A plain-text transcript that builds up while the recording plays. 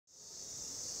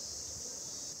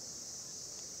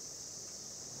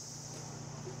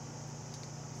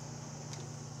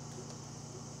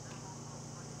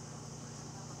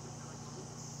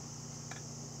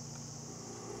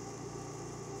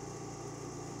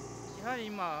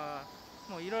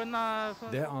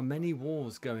There are many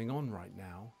wars going on right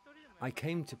now. I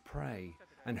came to pray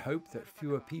and hope that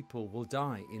fewer people will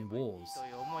die in wars.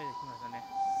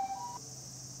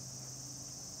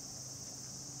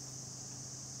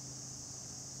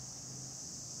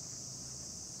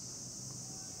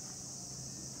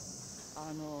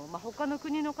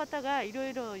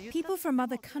 People from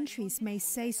other countries may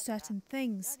say certain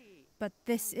things, but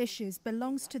this issue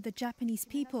belongs to the Japanese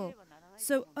people,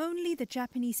 so only the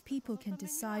Japanese people can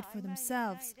decide for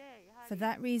themselves. For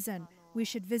that reason, we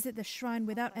should visit the shrine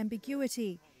without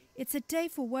ambiguity. It's a day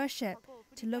for worship,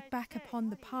 to look back upon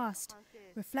the past,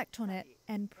 reflect on it,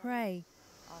 and pray.